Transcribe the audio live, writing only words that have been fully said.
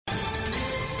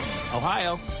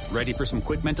Ohio, ready for some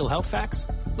quick mental health facts?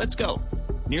 Let's go.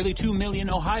 Nearly 2 million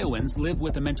Ohioans live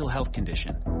with a mental health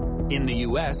condition. In the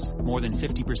U.S., more than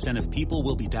 50% of people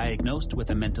will be diagnosed with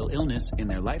a mental illness in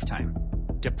their lifetime.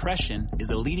 Depression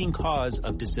is a leading cause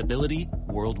of disability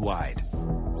worldwide.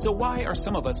 So why are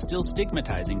some of us still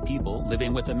stigmatizing people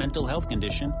living with a mental health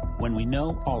condition when we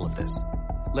know all of this?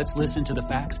 Let's listen to the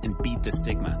facts and beat the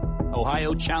stigma.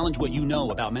 Ohio, challenge what you know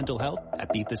about mental health at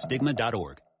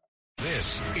beatthestigma.org.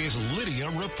 This is Lidia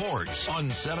Reports on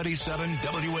 77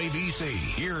 WABC.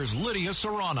 Here's Lydia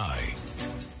Serrani.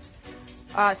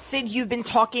 Sid, you've been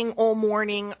talking all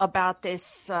morning about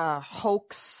this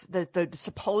hoax, the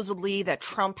supposedly that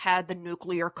Trump had the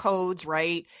nuclear codes,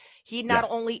 right? He not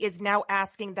only is now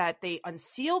asking that they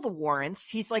unseal the warrants,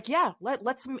 he's like,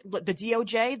 let's the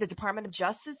DOJ, the Department of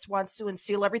Justice wants to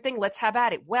unseal everything. Let's have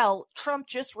at it. Well, Trump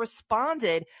just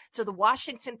responded to the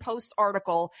Washington Post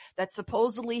article that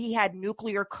supposedly he had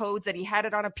nuclear codes, and he had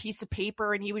it on a piece of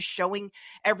paper, and he was showing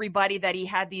everybody that he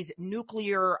had these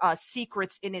nuclear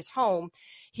secrets in his home.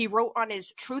 He wrote on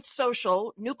his Truth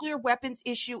Social, nuclear weapons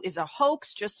issue is a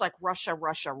hoax, just like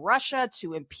Russia.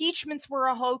 Two impeachments were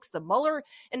a hoax. The Mueller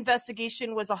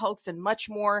investigation was a hoax, and much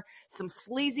more. Some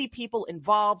sleazy people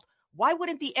involved. Why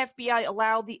wouldn't the FBI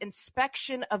allow the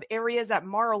inspection of areas at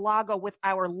Mar-a-Lago with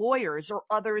our lawyers or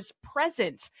others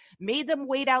present? Made them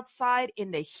wait outside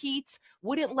in the heat,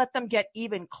 wouldn't let them get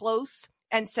even close,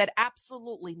 and said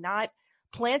absolutely not.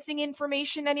 Planting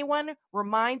information, anyone?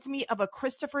 Reminds me of a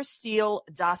Christopher Steele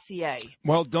dossier.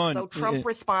 Well done. So Trump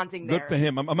responding there. Good for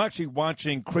him. I'm actually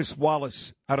watching Chris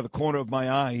Wallace out of the corner of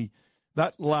my eye.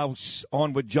 That louse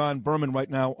on with John Berman right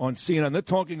now on CNN. They're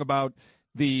talking about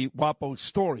the WAPO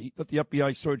story that the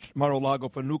FBI searched Mar-a-Lago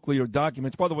for nuclear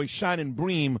documents. By the way, Shannon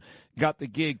Bream got the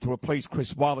gig to replace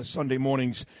Chris Wallace Sunday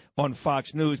mornings on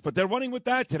Fox News. But they're running with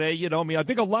that today. You know, I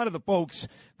think a lot of the folks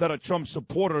that are Trump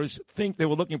supporters think they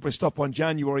were looking for stuff on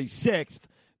January 6th.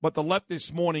 But the left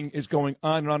this morning is going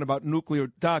on and on about nuclear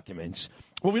documents.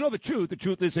 Well, we know the truth. The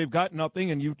truth is they've got nothing,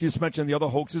 and you just mentioned the other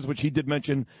hoaxes, which he did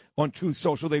mention on Truth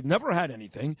Social. They've never had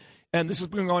anything, and this has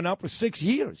been going on now for 6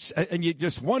 years. And you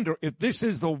just wonder if this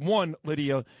is the one,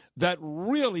 Lydia, that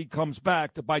really comes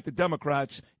back to bite the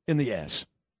Democrats in the ass.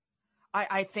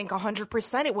 I think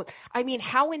 100% it would. I mean,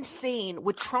 how insane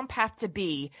would Trump have to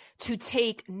be to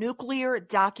take nuclear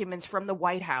documents from the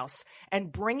White House and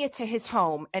bring it to his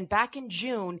home, and back in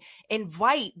June,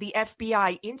 invite the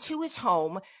FBI into his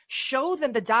home, show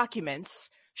them the documents,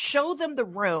 show them the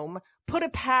room, put a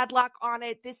padlock on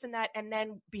it, this and that, and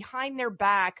then behind their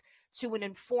back to an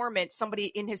informant, somebody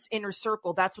in his inner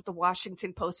circle, that's what the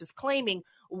Washington Post is claiming,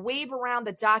 wave around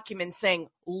the document saying,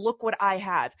 look what I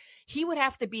have. He would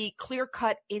have to be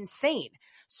clear-cut insane.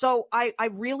 So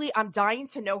I'm dying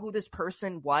to know who this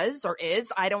person was or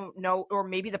is. I don't know, or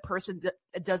maybe the person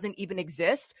doesn't even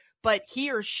exist, but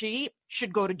he or she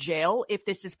should go to jail if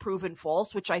this is proven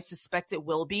false, which I suspect it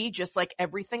will be, just like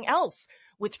everything else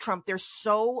with Trump. They're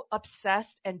so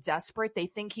obsessed and desperate. They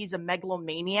think he's a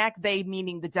megalomaniac, they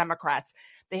meaning the Democrats.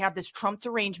 They have this Trump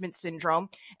derangement syndrome,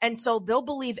 and so they'll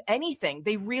believe anything.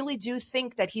 They really do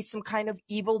think that he's some kind of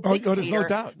evil dictator there's no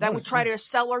doubt. that would try to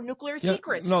sell our nuclear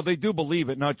secrets. No, they do believe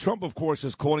it. Now, Trump, of course,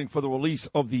 is calling for the release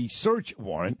of the search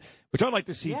warrant, which I'd like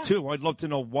to see, too. I'd love to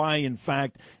know why, in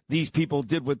fact, these people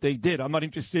did what they did. I'm not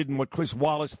interested in what Chris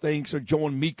Wallace thinks or Joe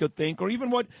and Mika think or even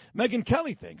what Megyn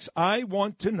Kelly thinks. I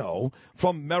want to know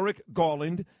from Merrick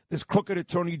Garland, this crooked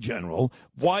attorney general,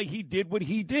 why he did what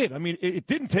he did. I mean, it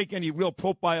didn't take any real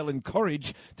profile and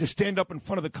courage to stand up in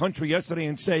front of the country yesterday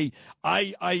and say,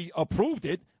 I approved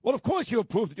it. Well, of course you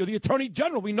approved it. You're the attorney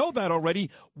general. We know that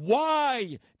already.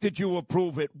 Why did you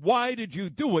approve it? Why did you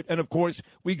do it? And, of course,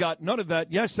 we got none of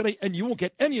that yesterday, and you won't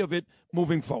get any of it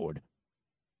moving forward.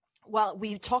 Well,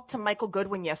 we talked to Michael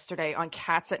Goodwin yesterday on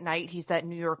Cats at Night. He's that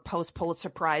New York Post Pulitzer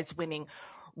Prize winning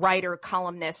writer,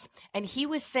 columnist, and he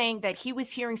was saying that he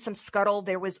was hearing some scuttle.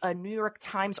 There was a New York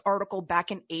Times article back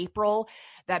in April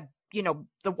that, you know,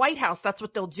 the White House, that's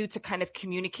what they'll do to kind of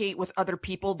communicate with other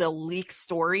people. They'll leak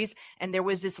stories. And there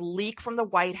was this leak from the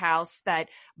White House that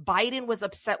Biden was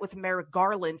upset with Merrick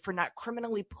Garland for not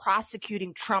criminally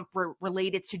prosecuting Trump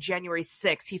related to January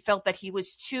 6th. He felt that he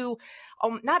was too,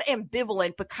 not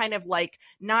ambivalent, but kind of like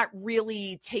not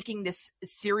really taking this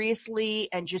seriously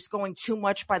and just going too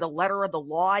much by the letter of the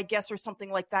law, I guess, or something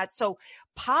like that. So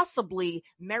possibly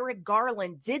Merrick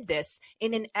Garland did this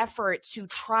in an effort to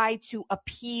try to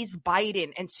appease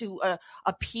Biden and to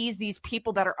appease these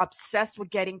people that are obsessed with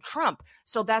getting Trump.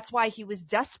 So that's why he was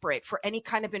desperate for any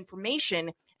kind of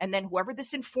information. And then whoever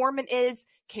this informant is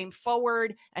came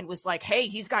forward and was like, hey,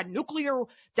 he's got nuclear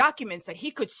documents that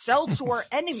he could sell to our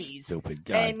enemies. Stupid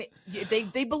guy. And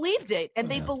they believed it, and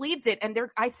they believed it. And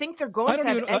I think they're going to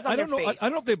have egg on their face. I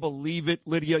don't know if they believe it,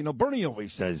 Lydia. You know, Bernie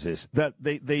always says this, that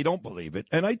they don't believe it.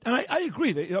 And I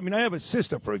agree. I have a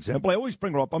sister, for example. I always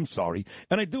bring her up. I'm sorry.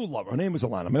 And I do love her. Her name is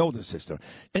Alana, my older sister.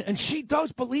 And she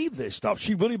does believe this stuff.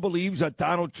 She really believes that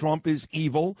Donald Trump is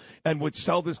evil and would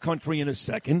sell this country in a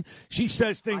second. She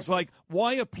says things like,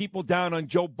 why are people down on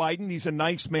Joe Biden? He's a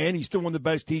nice man. He's doing the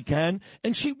best he can.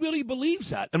 And she really believes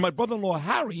that. And my brother-in-law,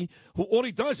 Harry, who all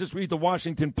he does is read the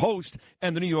Washington Post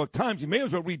and the New York Times. He may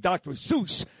as well read Dr.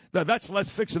 Seuss. That's less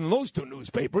fiction than those two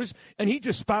newspapers. And he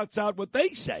just spouts out what they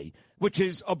say, which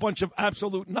is a bunch of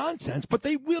absolute nonsense. But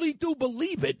they really do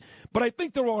believe it. But I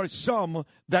think there are some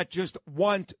that just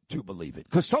want to believe it,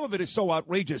 because some of it is so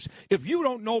outrageous. If you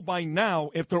don't know by now,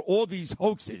 after all these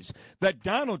hoaxes, that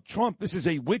Donald Trump, this is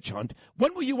a witch hunt,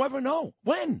 when will you ever know?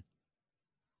 When?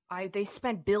 They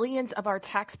spent billions of our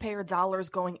taxpayer dollars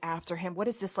going after him. What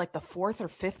is this, like the fourth or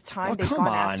fifth time they've gone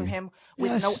after him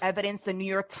with no evidence? The New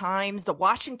York Times, the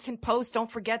Washington Post,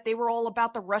 don't forget, they were all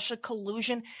about the Russia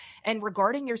collusion. And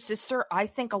regarding your sister, I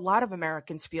think a lot of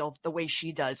Americans feel the way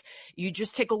she does. You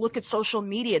just take a look at social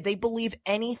media. They believe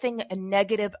anything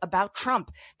negative about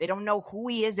Trump. They don't know who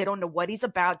he is. They don't know what he's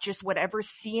about. Just whatever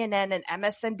CNN and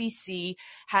MSNBC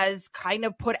has kind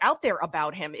of put out there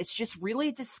about him. It's just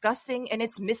really disgusting, and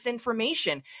it's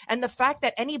misinformation. And the fact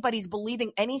that anybody's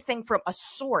believing anything from a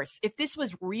source, if this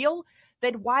was real,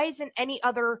 then why isn't any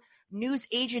other news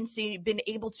agency been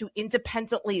able to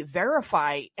independently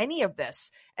verify any of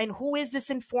this? And who is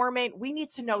this informant? We need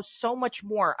to know so much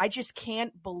more. I just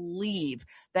can't believe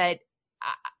that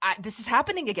this is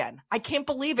happening again. I can't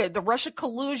believe it. The Russia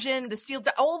collusion, the sealed,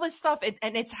 all this stuff,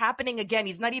 and it's happening again.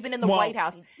 He's not even in the White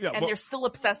House, and they're still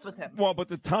obsessed with him. Well, but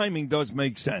the timing does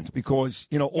make sense, because,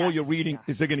 all you're reading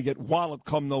is they're going to get walloped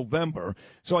come November.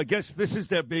 So I guess this is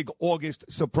their big August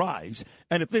surprise.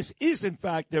 And if this is, in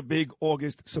fact, their big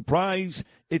August surprise,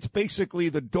 it's basically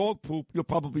the dog poop you'll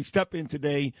probably step in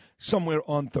today somewhere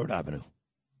on 3rd Avenue.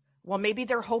 Well, maybe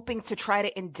they're hoping to try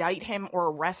to indict him or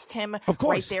arrest him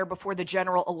right there before the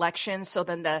general election, so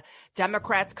then the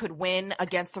Democrats could win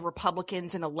against the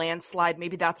Republicans in a landslide.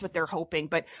 Maybe that's what they're hoping.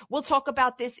 But we'll talk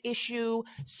about this issue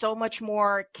so much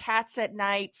more. Cats at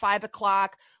Night, 5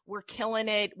 o'clock. We're killing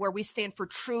it, where we stand for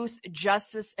truth,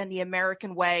 justice, and the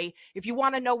American way. If you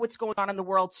want to know what's going on in the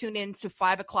world, tune in to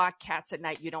 5 o'clock, Cats at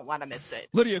Night. You don't want to miss it.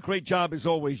 Lydia, great job as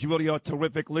always. You really are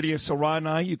terrific. Lydia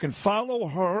Serrani. You can follow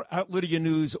her at Lydia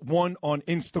News 1 on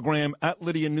Instagram, at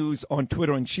Lydia News on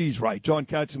Twitter, and she's right. John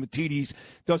Katsimatidis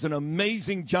does an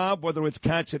amazing job, whether it's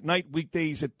Cats at Night,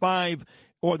 weekdays at 5,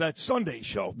 or that Sunday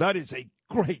show. That is a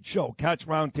great show, Cats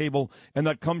Roundtable, and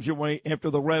that comes your way after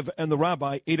the Rev and the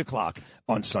Rabbi, 8 o'clock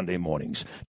on Sunday mornings.